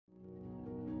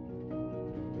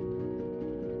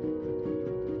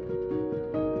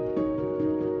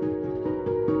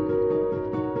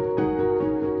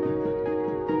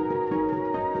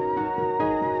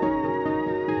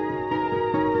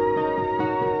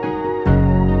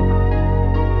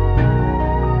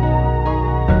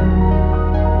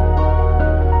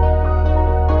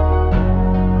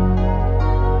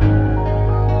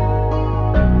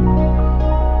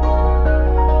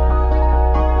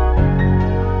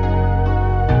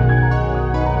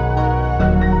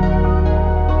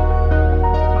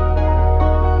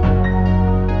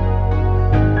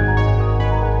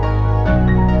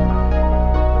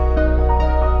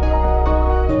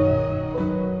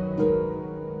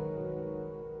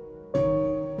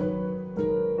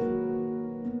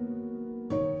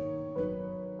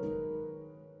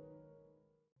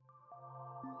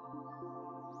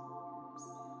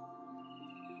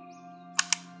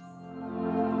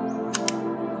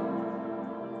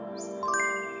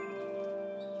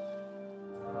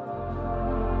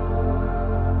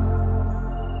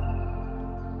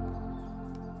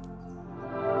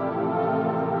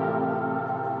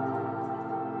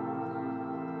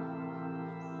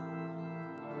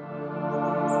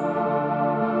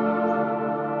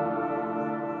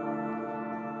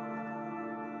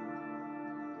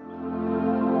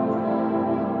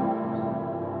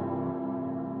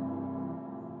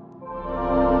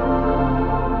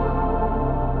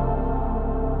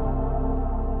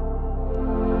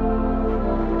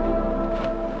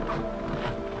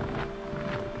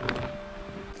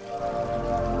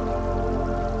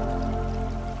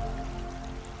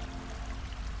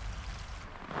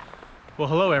Well,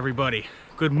 hello everybody.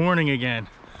 Good morning again.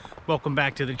 Welcome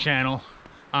back to the channel.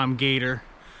 I'm Gator.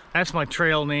 That's my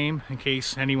trail name in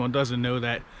case anyone doesn't know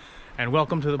that. And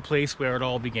welcome to the place where it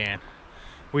all began.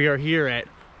 We are here at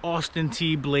Austin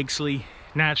T. Blakeslee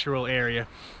Natural Area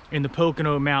in the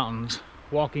Pocono Mountains,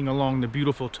 walking along the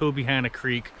beautiful Tobyhanna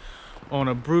Creek on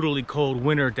a brutally cold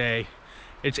winter day.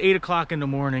 It's 8 o'clock in the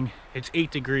morning, it's 8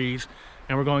 degrees,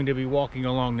 and we're going to be walking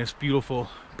along this beautiful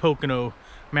Pocono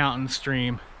mountain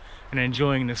stream and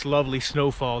enjoying this lovely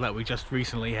snowfall that we just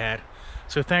recently had.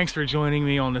 So thanks for joining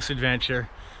me on this adventure.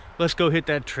 Let's go hit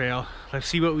that trail. Let's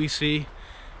see what we see.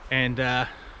 And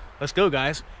let's go,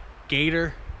 guys.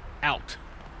 Gator out.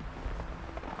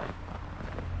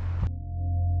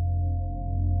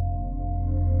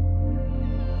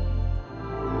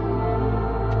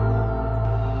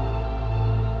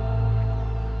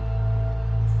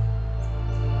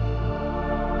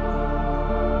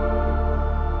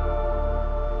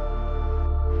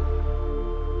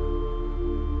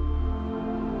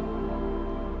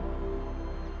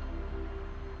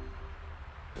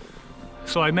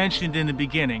 So I mentioned in the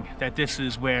beginning that this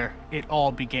is where it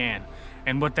all began.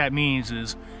 And what that means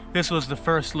is this was the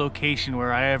first location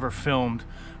where I ever filmed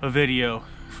a video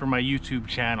for my YouTube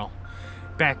channel.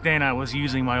 Back then I was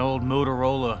using my old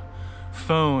Motorola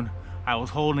phone. I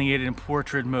was holding it in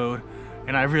portrait mode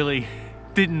and I really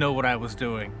didn't know what I was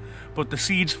doing. But the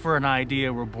seeds for an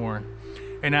idea were born.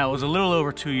 And that was a little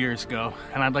over 2 years ago,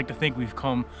 and I'd like to think we've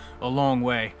come a long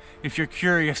way. If you're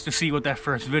curious to see what that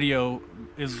first video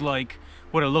is like,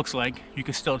 what it looks like, you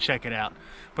can still check it out.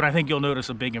 But I think you'll notice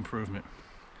a big improvement.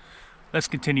 Let's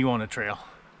continue on the trail.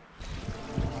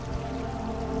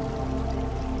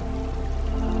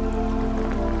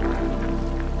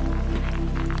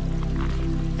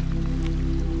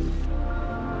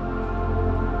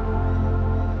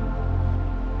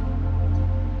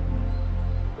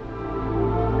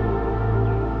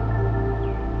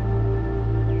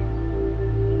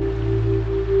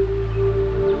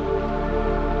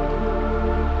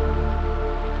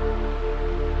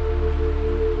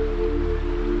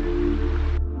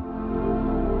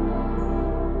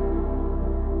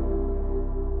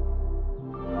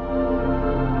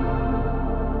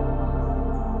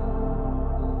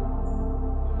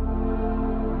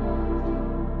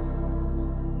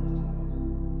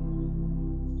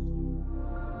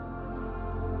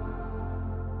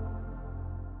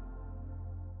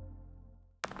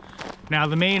 Now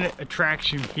the main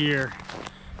attraction here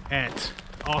at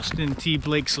Austin T.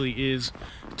 Blakeslee is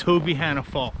Tobyhanna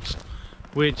Falls,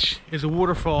 which is a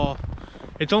waterfall.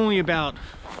 It's only about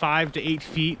 5 to 8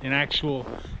 feet in actual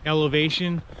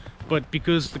elevation, but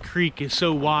because the creek is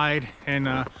so wide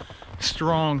and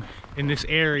strong in this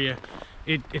area,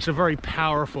 it's a very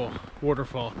powerful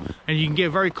waterfall, and you can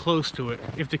get very close to it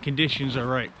if the conditions are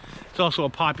right. It's also a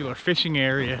popular fishing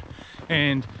area,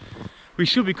 and we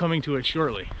should be coming to it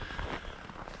shortly.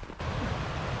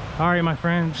 All right, my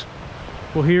friends,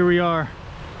 well, here we are.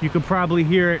 You can probably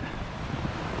hear it,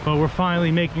 but we're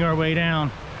finally making our way down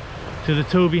to the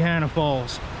Tobyhanna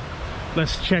Falls.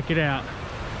 Let's check it out.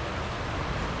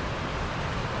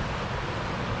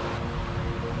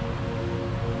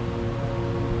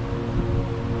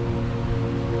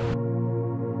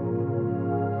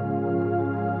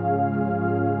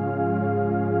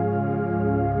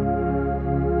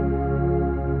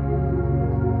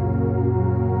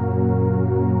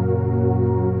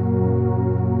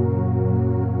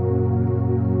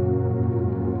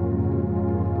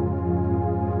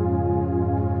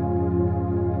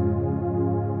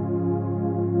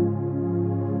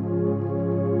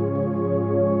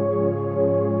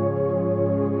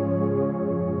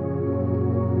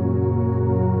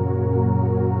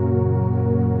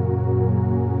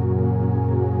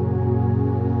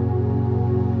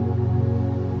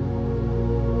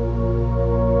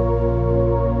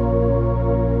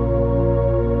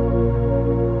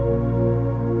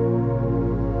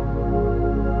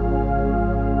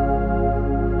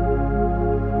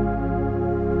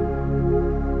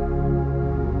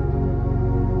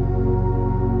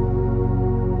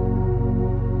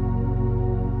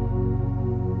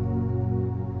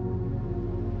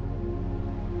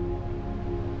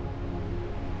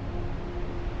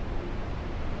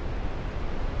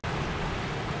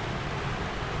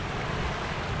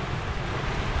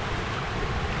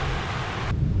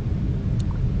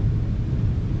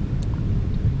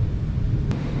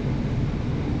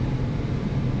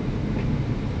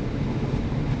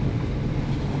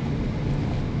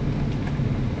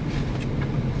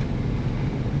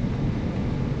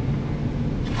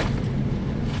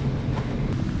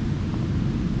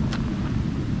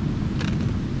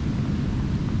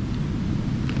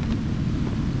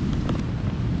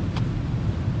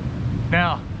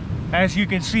 Now, as you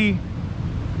can see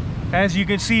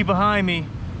behind me,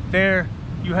 there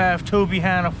you have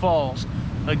Tobyhanna Falls.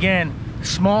 Again,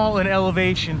 small in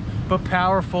elevation, but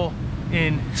powerful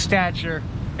in stature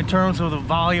in terms of the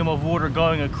volume of water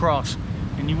going across.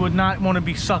 And you would not want to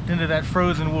be sucked into that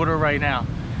frozen water right now.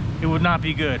 It would not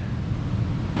be good.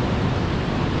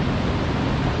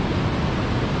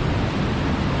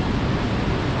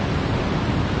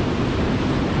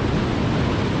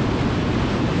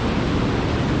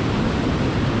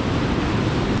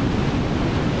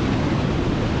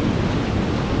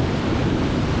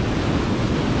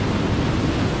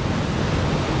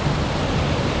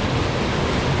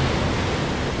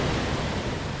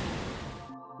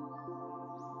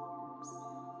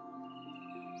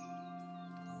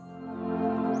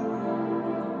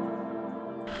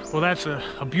 Well, that's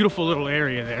a beautiful little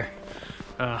area there,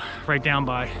 right down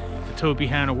by the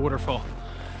Tobyhanna waterfall.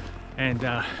 And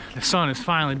the sun is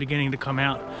finally beginning to come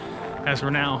out as we're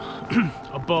now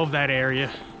above that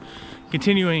area,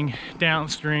 continuing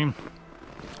downstream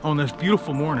on this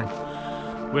beautiful morning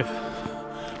with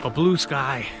a blue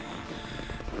sky,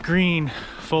 green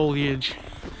foliage,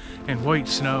 and white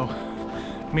snow,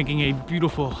 making a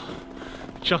beautiful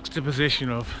juxtaposition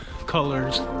of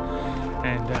colors.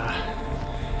 And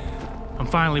I'm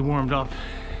finally warmed up,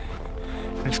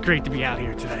 and it's great to be out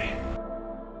here today.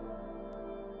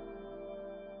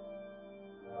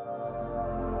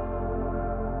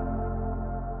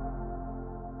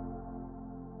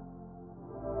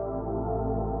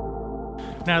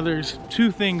 Now, there's two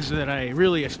things that I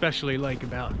really especially like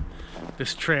about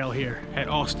this trail here at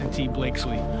Austin T.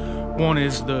 Blakeslee. One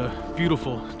is the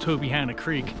beautiful Tobyhanna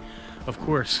Creek, of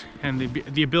course, and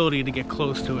the ability to get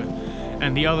close to it.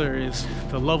 And the other is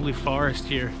the lovely forest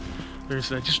here. There's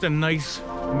just a nice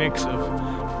mix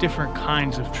of different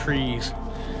kinds of trees,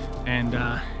 and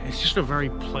it's just a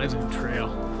very pleasant trail.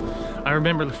 I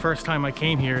remember the first time I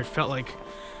came here, it felt like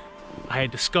I had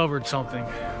discovered something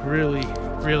really,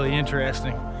 really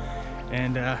interesting.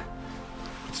 And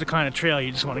it's the kind of trail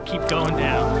you just want to keep going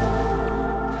down.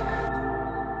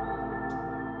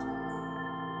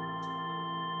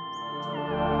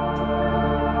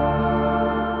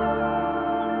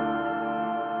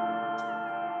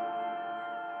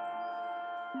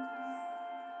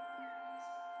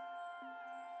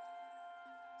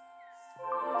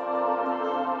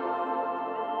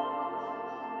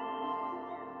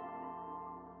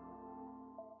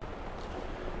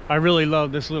 I really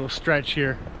love this little stretch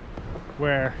here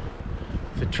where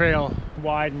the trail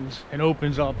widens and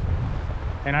opens up.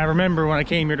 And I remember when I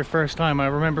came here the first time, I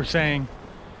remember saying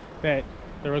that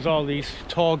there was all these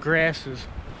tall grasses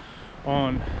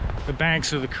on the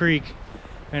banks of the creek,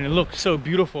 and it looked so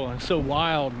beautiful and so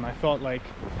wild. And I thought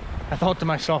to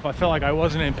myself, I felt like I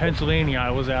wasn't in Pennsylvania,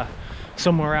 I was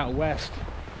somewhere out west.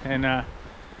 And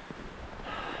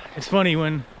it's funny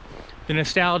when the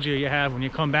nostalgia you have when you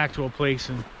come back to a place,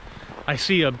 and I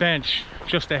see a bench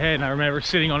just ahead, and I remember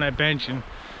sitting on that bench and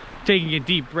taking a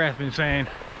deep breath and saying,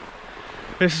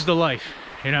 this is the life,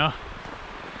 you know?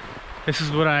 This is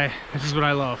what I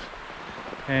love.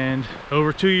 And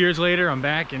over 2 years later, I'm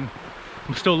back and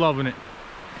I'm still loving it.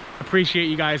 Appreciate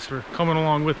you guys for coming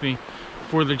along with me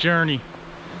for the journey.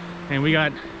 And we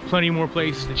got plenty more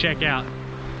places to check out.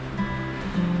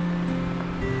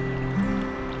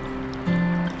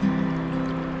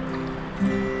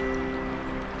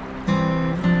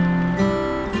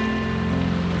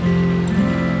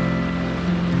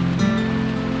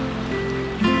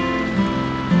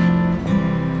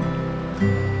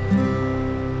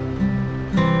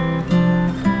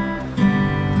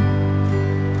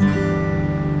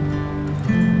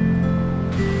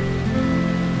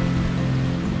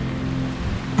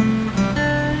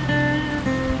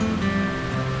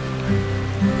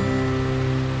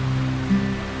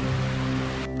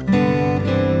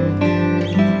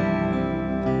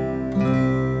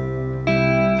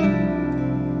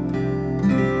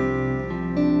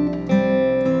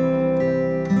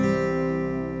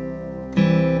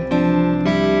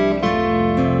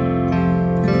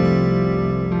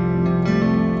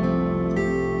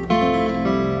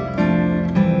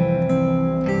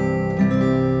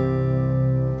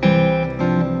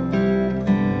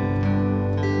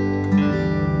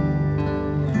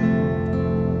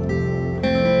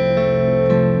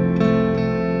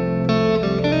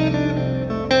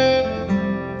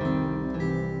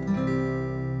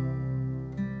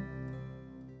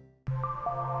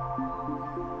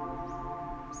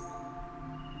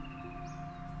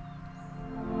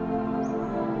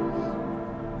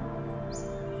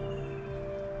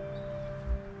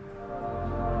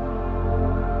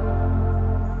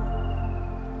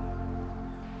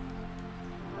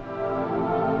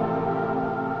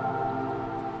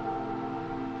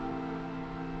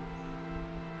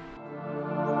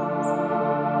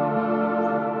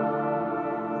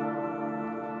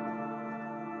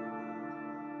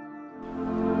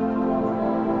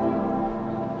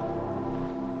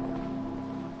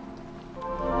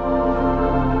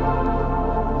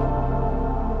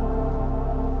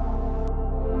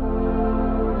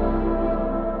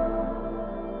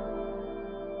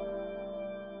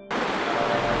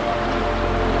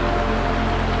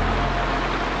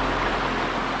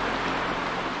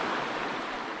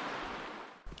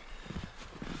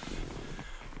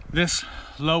 this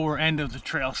lower end of the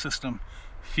trail system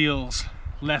feels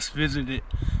less visited.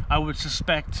 I would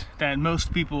suspect that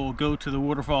most people will go to the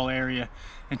waterfall area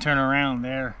and turn around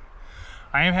there.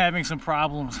 I am having some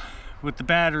problems with the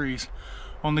batteries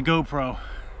on the GoPro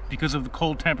because of the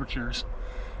cold temperatures.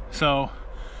 So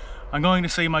I'm going to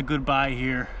say my goodbye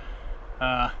here.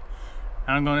 And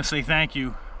I'm going to say thank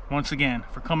you once again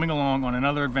for coming along on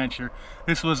another adventure.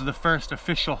 This was the first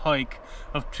official hike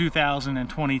of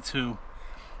 2022.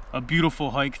 A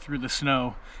beautiful hike through the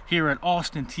snow here at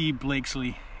Austin T.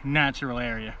 Blakeslee Natural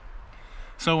Area.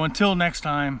 So until next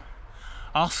time,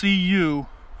 I'll see you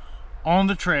on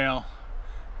the trail.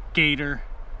 Gator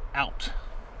out.